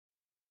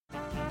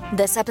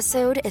This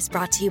episode is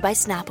brought to you by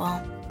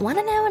Snapple. Want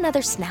to know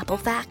another Snapple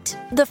fact?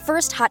 The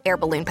first hot air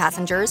balloon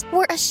passengers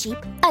were a sheep,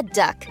 a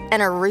duck,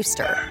 and a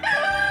rooster.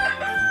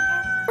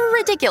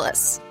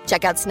 Ridiculous.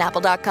 Check out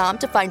Snapple.com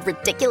to find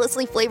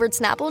ridiculously flavored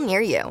Snapple near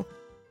you.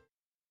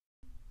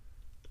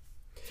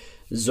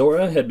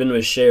 Zora had been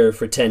with Cher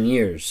for 10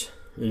 years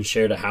and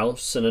shared a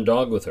house and a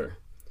dog with her.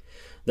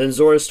 Then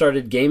Zora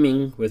started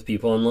gaming with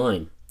people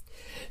online.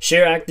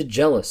 Cher acted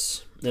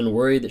jealous and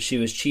worried that she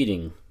was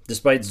cheating,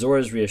 despite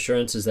Zora's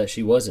reassurances that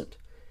she wasn't.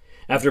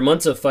 After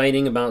months of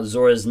fighting about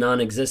Zora's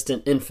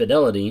non-existent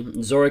infidelity,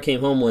 Zora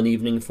came home one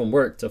evening from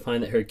work to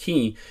find that her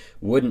key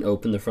wouldn't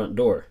open the front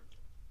door.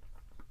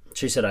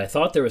 She said, "I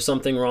thought there was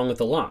something wrong with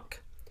the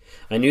lock.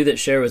 I knew that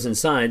Cher was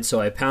inside,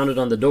 so I pounded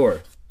on the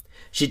door.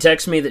 She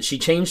texted me that she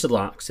changed the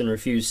locks and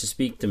refused to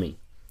speak to me.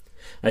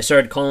 I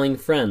started calling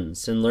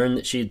friends and learned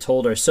that she had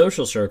told our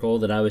social circle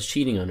that I was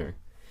cheating on her.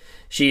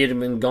 She had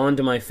been gone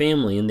to my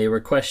family and they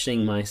were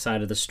questioning my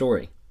side of the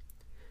story.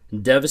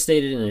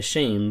 Devastated and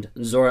ashamed,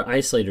 Zora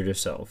isolated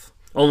herself,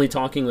 only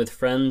talking with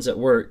friends at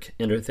work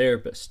and her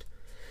therapist.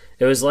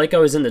 It was like I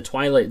was in the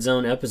Twilight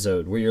Zone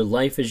episode where your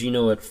life as you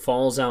know it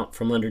falls out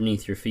from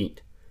underneath your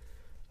feet.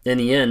 In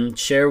the end,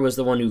 Cher was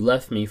the one who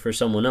left me for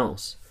someone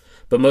else,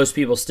 but most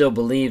people still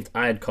believed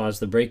I had caused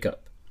the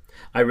breakup.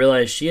 I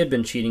realized she had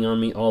been cheating on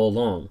me all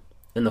along,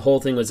 and the whole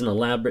thing was an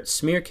elaborate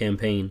smear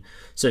campaign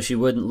so she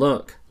wouldn't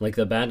look like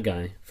the bad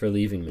guy for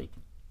leaving me."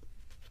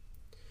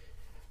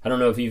 I don't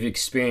know if you've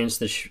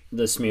experienced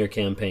the smear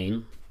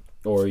campaign,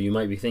 or you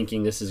might be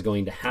thinking this is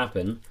going to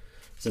happen,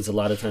 since a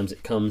lot of times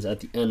it comes at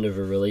the end of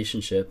a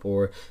relationship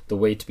or the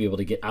way to be able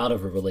to get out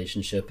of a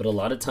relationship. But a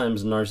lot of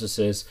times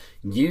narcissists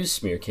use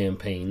smear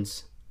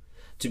campaigns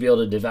to be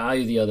able to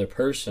devalue the other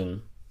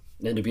person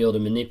and to be able to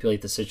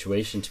manipulate the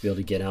situation to be able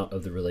to get out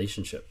of the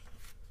relationship.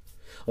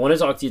 I want to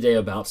talk to you today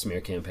about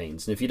smear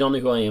campaigns. And if you don't know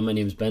who I am, my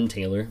name is Ben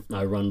Taylor.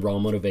 I run Raw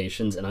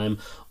Motivations, and I'm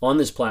on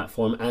this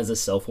platform as a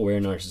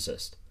self-aware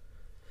narcissist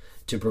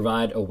to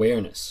provide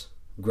awareness,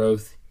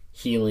 growth,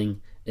 healing,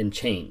 and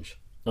change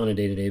on a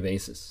day-to-day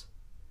basis.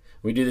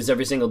 We do this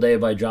every single day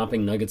by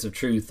dropping nuggets of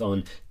truth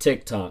on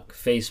TikTok,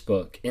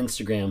 Facebook,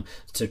 Instagram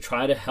to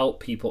try to help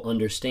people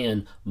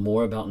understand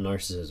more about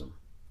narcissism,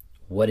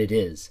 what it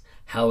is,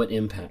 how it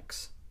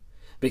impacts.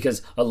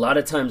 Because a lot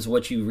of times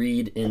what you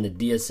read in the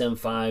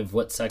DSM-5,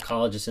 what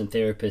psychologists and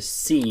therapists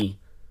see,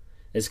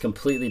 is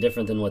completely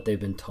different than what they've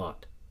been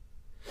taught.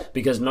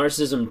 Because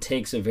narcissism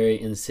takes a very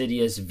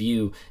insidious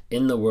view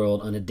in the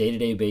world on a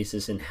day-to-day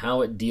basis and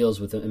how it deals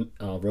with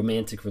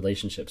romantic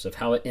relationships, of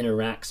how it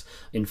interacts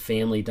in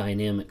family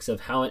dynamics,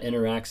 of how it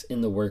interacts in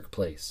the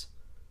workplace.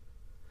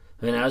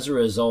 And as a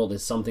result,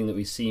 it's something that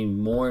we see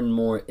more and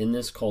more in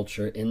this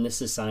culture, in this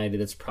society,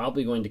 that's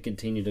probably going to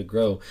continue to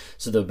grow.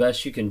 So the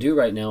best you can do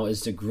right now is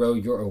to grow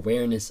your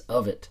awareness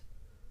of it,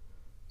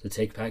 to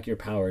take back your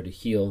power, to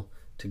heal,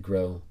 to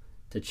grow,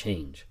 to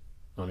change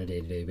on a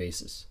day-to-day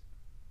basis.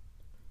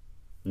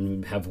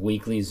 And have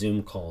weekly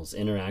Zoom calls,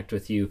 interact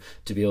with you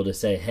to be able to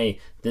say, hey,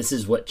 this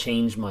is what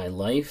changed my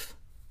life.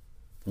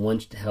 I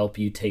want to help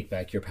you take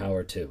back your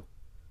power too.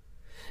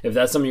 If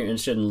that's something you're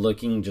interested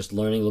in just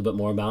learning a little bit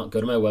more about,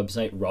 go to my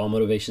website,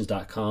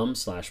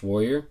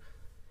 rawmotivations.com/warrior,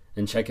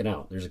 and check it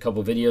out. There's a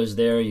couple videos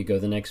there. You go to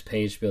the next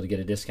page to be able to get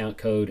a discount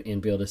code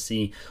and be able to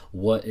see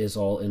what is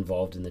all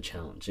involved in the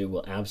challenge. It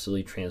will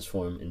absolutely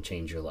transform and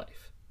change your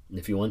life,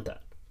 if you want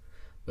that.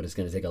 But it's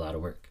going to take a lot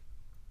of work.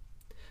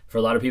 For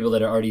a lot of people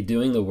that are already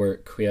doing the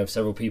work, we have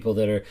several people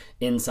that are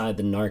inside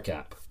the NARC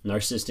app,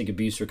 Narcissistic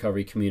Abuse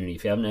Recovery Community.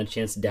 If you haven't had a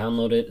chance to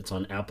download it, it's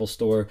on Apple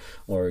Store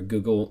or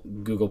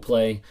Google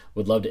Play.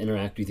 Would love to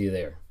interact with you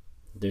there.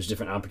 There's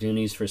different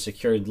opportunities for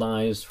secured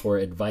lives, for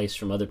advice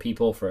from other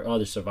people, for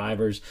other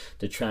survivors,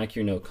 to track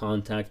your no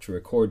contact, to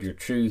record your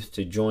truth,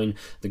 to join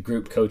the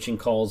group coaching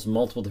calls,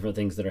 multiple different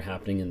things that are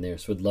happening in there.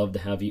 So would love to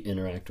have you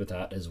interact with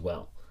that as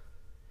well.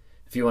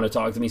 If you want to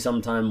talk to me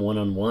sometime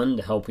one-on-one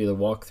to help either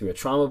walk through a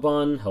trauma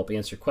bond, help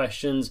answer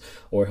questions,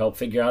 or help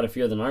figure out if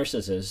you're the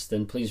narcissist,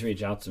 then please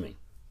reach out to me.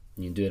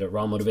 You can do it at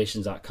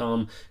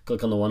rawmotivations.com,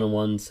 click on the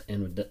one-on-ones,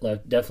 and would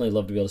definitely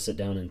love to be able to sit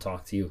down and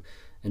talk to you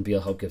and be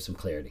able to help give some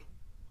clarity.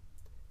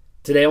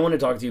 Today I want to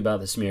talk to you about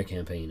the smear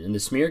campaign. And the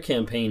smear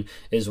campaign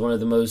is one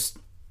of the most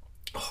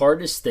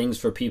hardest things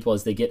for people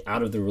as they get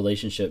out of the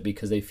relationship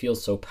because they feel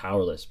so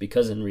powerless.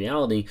 Because in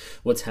reality,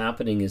 what's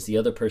happening is the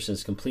other person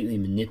is completely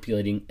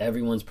manipulating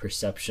everyone's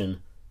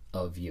perception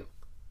of you.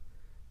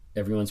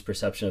 Everyone's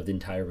perception of the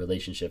entire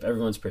relationship.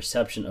 Everyone's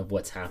perception of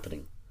what's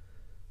happening.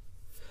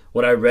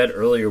 What I read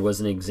earlier was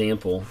an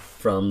example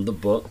from the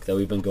book that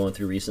we've been going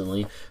through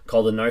recently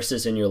called The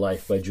Narcissist in Your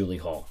Life by Julie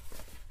Hall.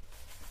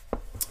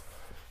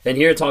 And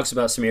here it talks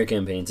about smear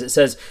campaigns. It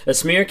says, a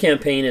smear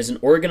campaign is an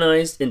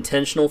organized,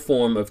 intentional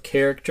form of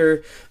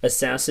character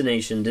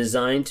assassination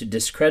designed to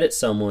discredit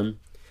someone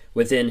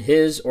within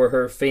his or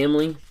her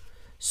family,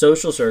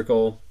 social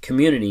circle,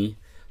 community,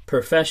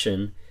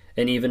 profession,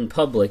 and even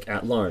public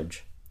at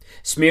large.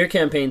 Smear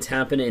campaigns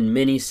happen in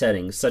many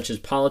settings, such as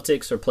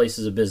politics or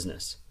places of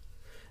business.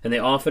 and they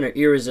often are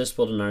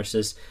irresistible to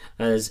narcissists,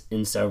 as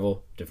in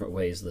several different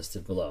ways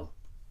listed below.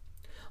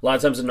 A lot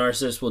of times a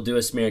narcissist will do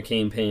a smear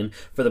campaign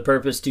for the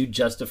purpose to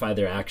justify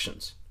their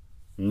actions.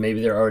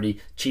 Maybe they're already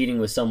cheating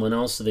with someone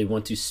else, so they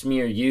want to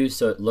smear you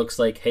so it looks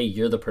like, hey,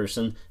 you're the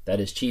person that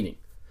is cheating.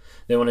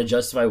 They want to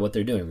justify what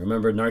they're doing.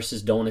 Remember,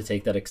 narcissists don't want to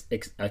take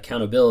that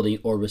accountability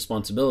or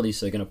responsibility,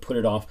 so they're going to put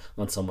it off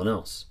on someone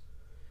else.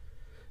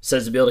 It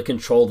says to be able to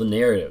control the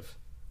narrative.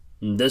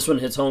 And this one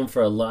hits home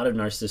for a lot of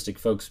narcissistic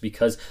folks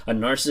because a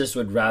narcissist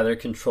would rather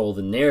control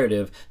the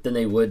narrative than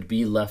they would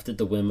be left at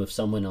the whim of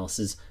someone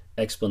else's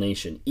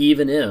explanation,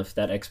 even if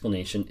that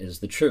explanation is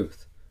the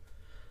truth.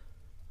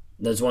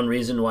 That's one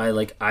reason why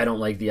I don't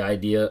like the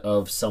idea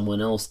of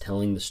someone else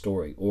telling the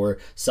story or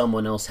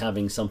someone else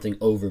having something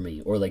over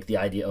me, or the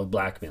idea of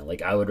blackmail.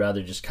 I would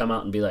rather just come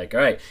out and be like,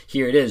 all right,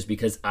 here it is,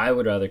 because I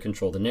would rather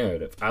control the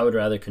narrative. I would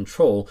rather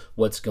control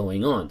what's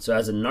going on. So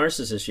as a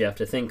narcissist, you have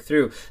to think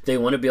through, they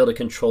want to be able to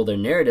control their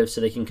narrative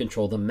so they can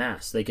control the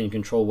mass. They can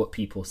control what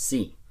people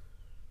see.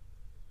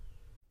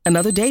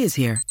 Another day is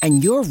here,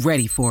 and you're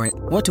ready for it.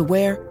 What to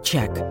wear?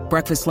 Check.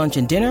 Breakfast, lunch,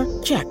 and dinner?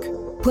 Check.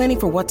 Planning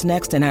for what's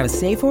next and how to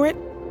save for it?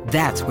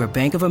 That's where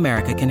Bank of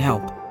America can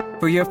help.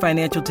 For your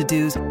financial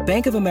to-dos,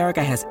 Bank of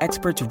America has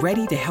experts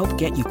ready to help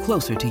get you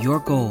closer to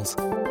your goals.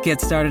 Get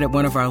started at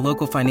one of our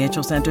local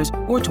financial centers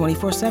or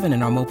 24/7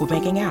 in our mobile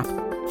banking app.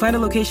 Find a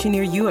location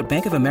near you at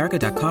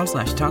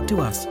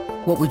bankofamerica.com/talktous.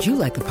 What would you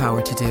like the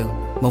power to do?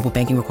 Mobile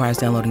banking requires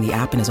downloading the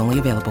app and is only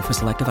available for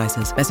select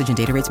devices. Message and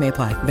data rates may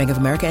apply. Bank of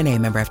America N.A.,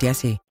 member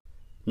FDIC.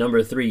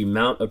 Number 3,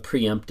 mount a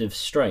preemptive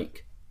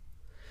strike.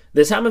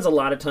 This happens a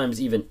lot of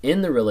times even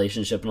in the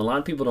relationship, and a lot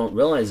of people don't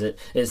realize it,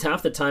 is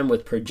half the time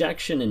with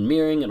projection and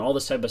mirroring and all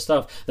this type of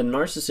stuff, the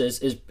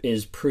narcissist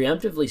is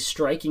preemptively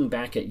striking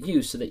back at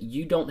you so that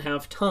you don't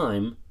have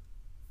time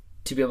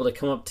to be able to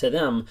come up to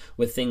them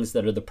with things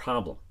that are the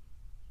problem.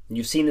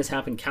 You've seen this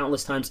happen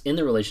countless times in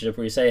the relationship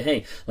where you say,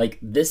 hey,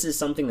 this is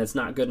something that's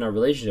not good in our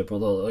relationship.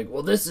 Although,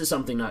 well, this is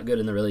something not good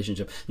in the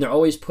relationship. And they're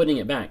always putting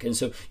it back. And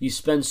so you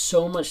spend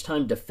so much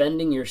time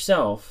defending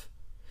yourself,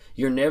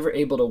 you're never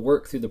able to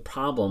work through the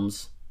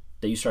problems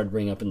that you started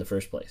bringing up in the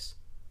first place.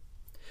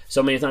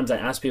 So many times I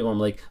ask people, I'm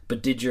like,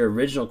 but did your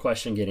original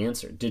question get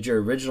answered? Did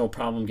your original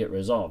problem get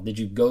resolved? Did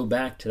you go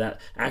back to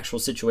that actual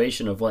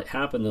situation of what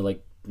happened? They're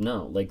like,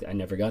 no, I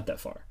never got that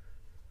far.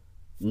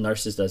 The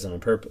narcissist does it on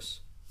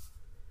purpose.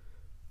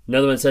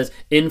 Another one says,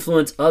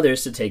 influence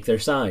others to take their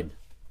side.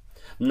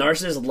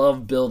 Narcissists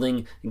love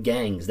building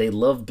gangs. They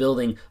love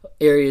building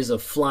areas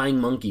of flying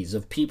monkeys,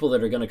 of people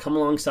that are going to come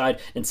alongside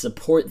and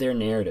support their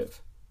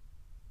narrative.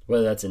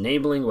 Whether that's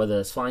enabling, whether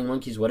that's flying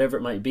monkeys, whatever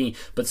it might be,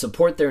 but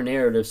support their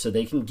narrative so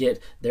they can get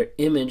their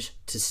image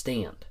to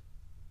stand.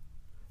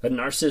 A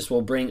narcissist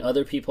will bring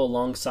other people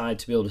alongside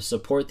to be able to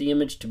support the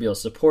image, to be able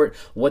to support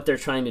what they're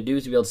trying to do,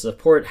 to be able to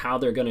support how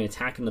they're going to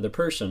attack another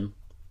person,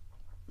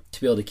 to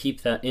be able to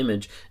keep that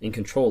image in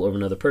control over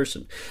another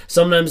person.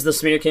 Sometimes the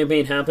smear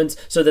campaign happens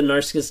so the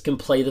narcissist can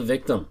play the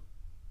victim.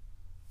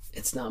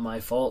 It's not my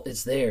fault,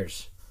 it's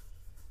theirs.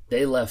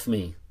 They left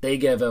me. They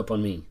gave up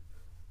on me.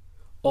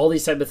 All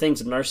these type of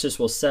things a narcissist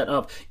will set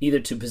up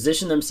either to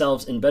position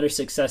themselves in better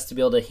success to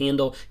be able to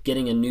handle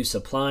getting a new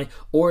supply,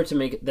 or to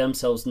make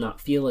themselves not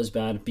feel as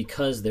bad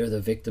because they're the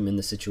victim in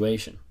the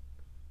situation.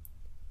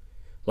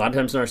 A lot of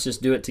times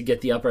narcissists do it to get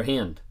the upper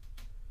hand,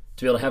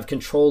 to be able to have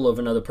control over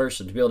another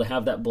person, to be able to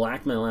have that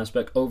blackmail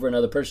aspect over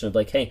another person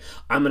of hey,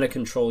 I'm going to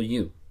control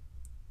you.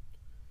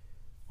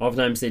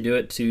 Oftentimes they do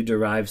it to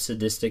derive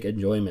sadistic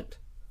enjoyment.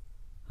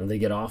 And they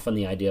get off on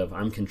the idea of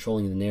I'm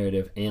controlling the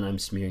narrative and I'm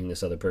smearing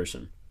this other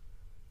person.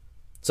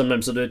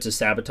 Sometimes they'll do it to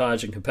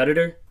sabotage a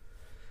competitor.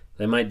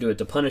 They might do it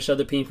to punish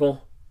other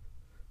people,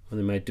 or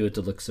they might do it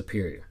to look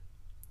superior.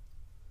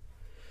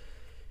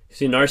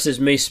 See, narcissists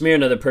may smear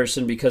another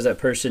person because that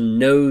person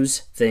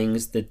knows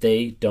things that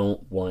they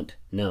don't want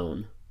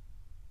known.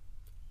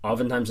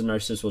 Oftentimes a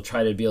narcissist will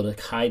try to be able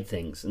to hide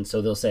things, and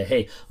so they'll say,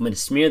 hey, I'm going to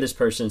smear this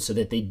person so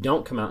that they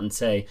don't come out and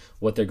say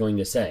what they're going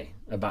to say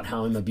about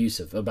how I'm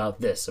abusive,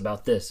 about this,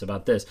 about this,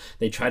 about this.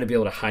 They try to be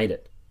able to hide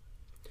it.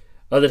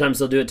 Other times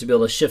they'll do it to be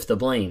able to shift the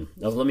blame.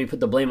 Let me put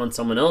the blame on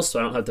someone else so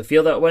I don't have to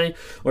feel that way.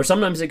 Or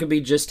sometimes it could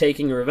be just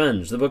taking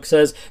revenge. The book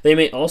says they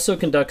may also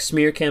conduct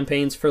smear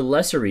campaigns for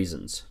lesser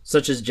reasons,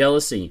 such as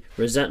jealousy,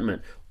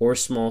 resentment, or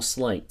small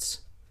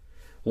slights.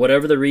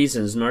 Whatever the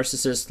reasons,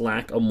 narcissists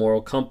lack a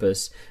moral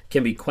compass,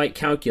 can be quite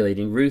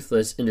calculating,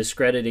 ruthless in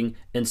discrediting,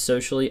 and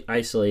socially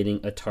isolating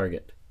a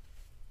target.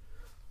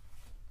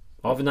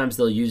 Oftentimes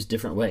they'll use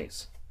different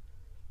ways.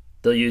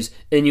 They'll use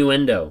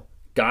innuendo,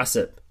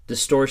 gossip,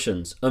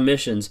 distortions,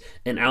 omissions,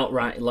 and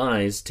outright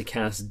lies to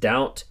cast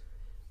doubt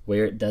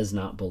where it does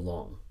not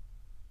belong.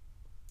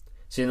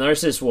 See,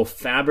 narcissists will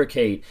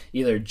fabricate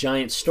either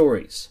giant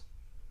stories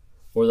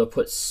or they'll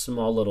put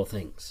small little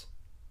things.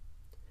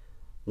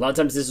 A lot of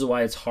times this is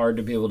why it's hard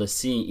to be able to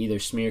see either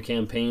smear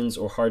campaigns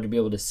or hard to be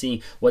able to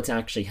see what's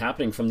actually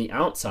happening from the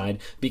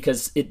outside,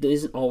 because it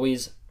isn't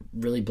always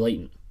really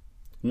blatant.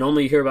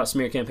 Normally you hear about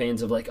smear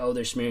campaigns of oh,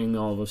 they're smearing me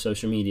all over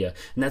social media,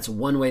 and that's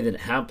one way that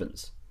it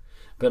happens.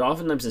 But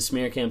oftentimes the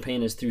smear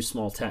campaign is through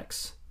small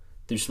texts,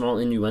 through small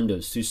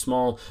innuendos, through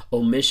small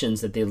omissions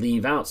that they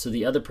leave out so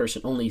the other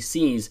person only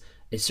sees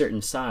a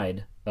certain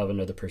side of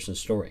another person's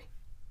story.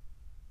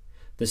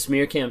 The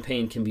smear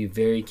campaign can be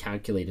very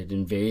calculated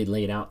and very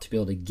laid out to be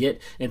able to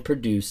get and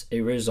produce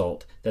a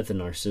result that the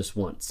narcissist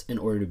wants in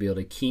order to be able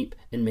to keep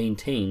and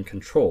maintain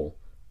control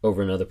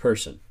over another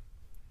person.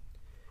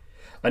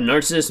 A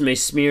narcissist may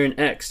smear an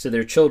ex to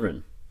their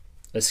children,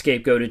 a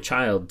scapegoated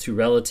child to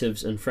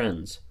relatives and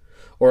friends,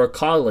 or a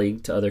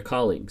colleague to other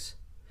colleagues.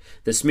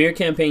 The smear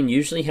campaign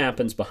usually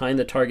happens behind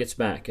the target's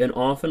back and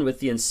often with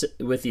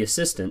the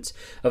assistance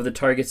of the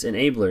target's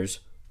enablers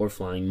or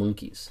flying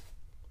monkeys.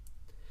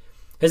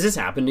 Has this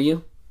happened to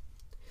you?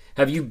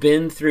 Have you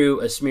been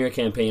through a smear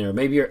campaign, or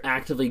maybe you're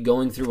actively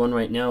going through one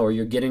right now, or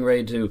you're getting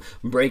ready to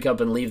break up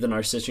and leave the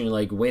narcissist and you're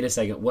like, wait a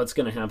second, what's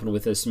going to happen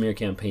with this smear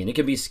campaign? It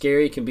can be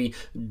scary, it can be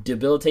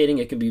debilitating,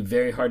 it can be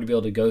very hard to be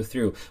able to go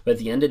through. But at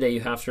the end of the day, you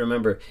have to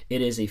remember,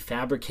 it is a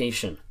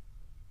fabrication.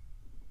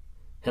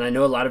 And I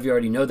know a lot of you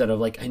already know that.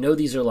 I know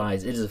these are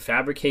lies. It is a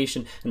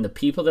fabrication, and the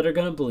people that are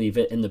going to believe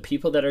it and the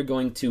people that are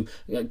going to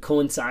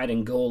coincide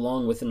and go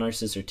along with the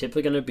narcissist are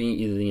typically going to be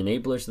either the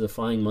enablers or the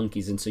flying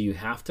monkeys. And so you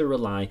have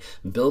to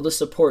build a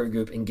support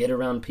group and get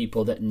around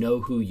people that know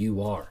who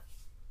you are.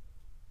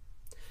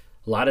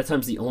 A lot of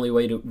times the only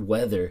way to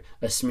weather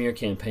a smear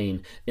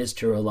campaign is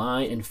to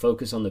rely and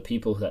focus on the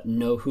people that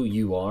know who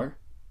you are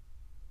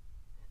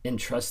and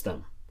trust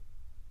them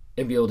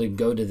and be able to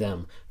go to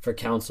them for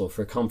counsel,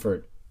 for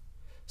comfort.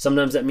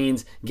 Sometimes that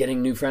means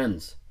getting new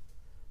friends.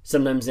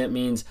 Sometimes that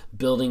means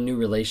building new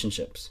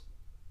relationships.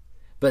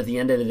 But at the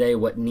end of the day,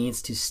 what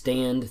needs to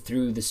stand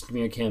through the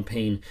smear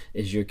campaign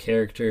is your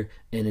character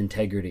and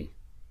integrity.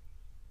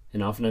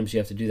 And oftentimes you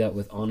have to do that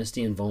with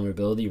honesty and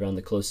vulnerability around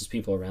the closest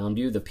people around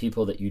you, the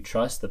people that you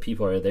trust, the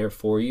people who are there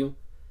for you.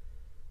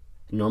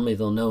 And normally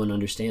they'll know and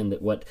understand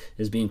that what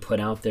is being put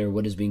out there,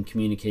 what is being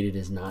communicated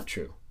is not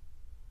true.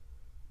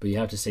 But you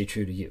have to stay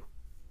true to you,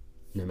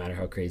 no matter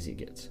how crazy it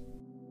gets.